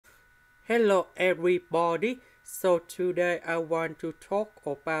Hello everybody, so today I want to talk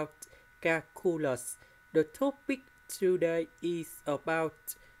about calculus. The topic today is about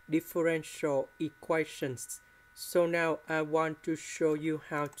differential equations. So now I want to show you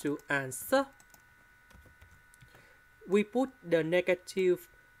how to answer. We put the negative,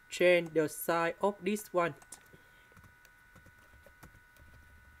 change the sign of this one.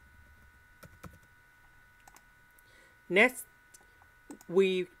 Next,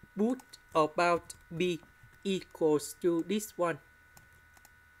 we put about b equals to this one.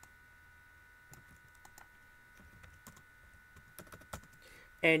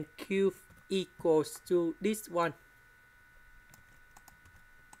 And cube equals to this one.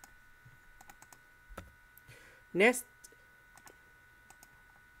 Next,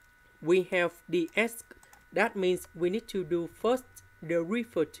 we have the s. That means we need to do first the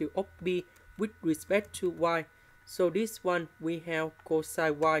derivative of b with respect to y. So this one we have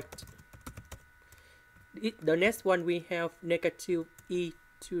cosine y. The next one we have negative e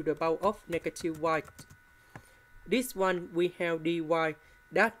to the power of negative y. This one we have dy.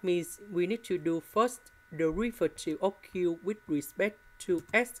 That means we need to do first the derivative of q with respect to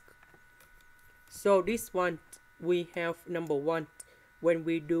s. So this one we have number one. When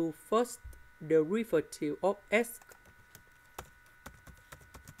we do first the derivative of s,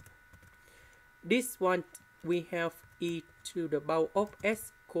 this one we have e to the power of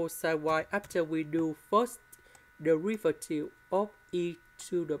s cosine y after we do first the derivative of e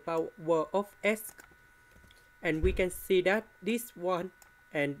to the power of s. And we can see that this one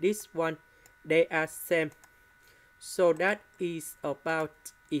and this one, they are same. So that is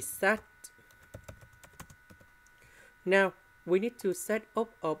about exact. Now we need to set up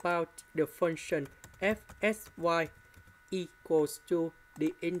about the function fsy equals to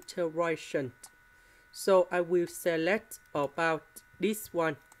the integration. So I will select about this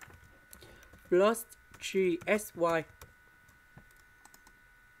one plus 3sy.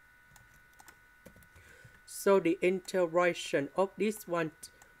 So the integration of this one,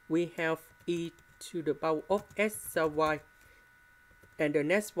 we have e to the power of s y. And the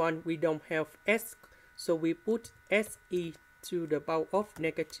next one, we don't have s, so we put se to the power of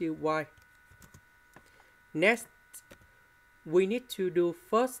negative y. Next, we need to do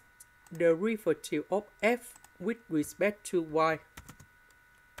first the derivative of f with respect to y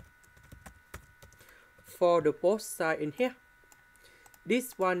for the both sides in here.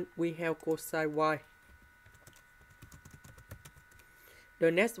 This one we have cosine y.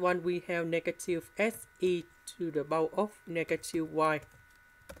 The next one we have negative se to the power of negative y.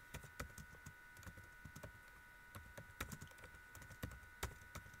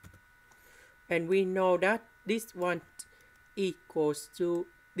 And we know that this one equals to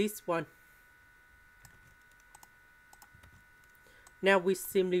this one. Now we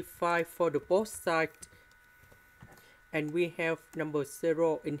simplify for the both sides. And we have number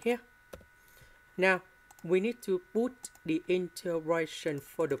 0 in here. Now we need to put the integration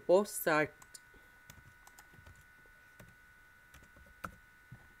for the both sides.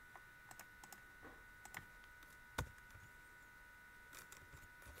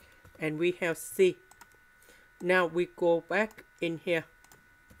 And we have c. Now we go back in here.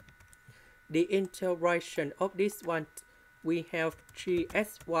 The integration of this one, we have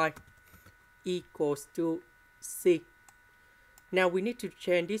 3sy equals to c. Now we need to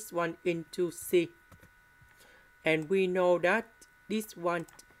change this one into c. And we know that this one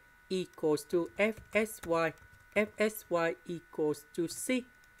equals to fsy. Fsy equals to c.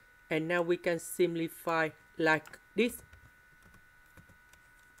 And now we can simplify like this.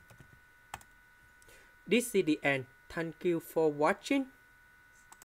 This is the end. Thank you for watching.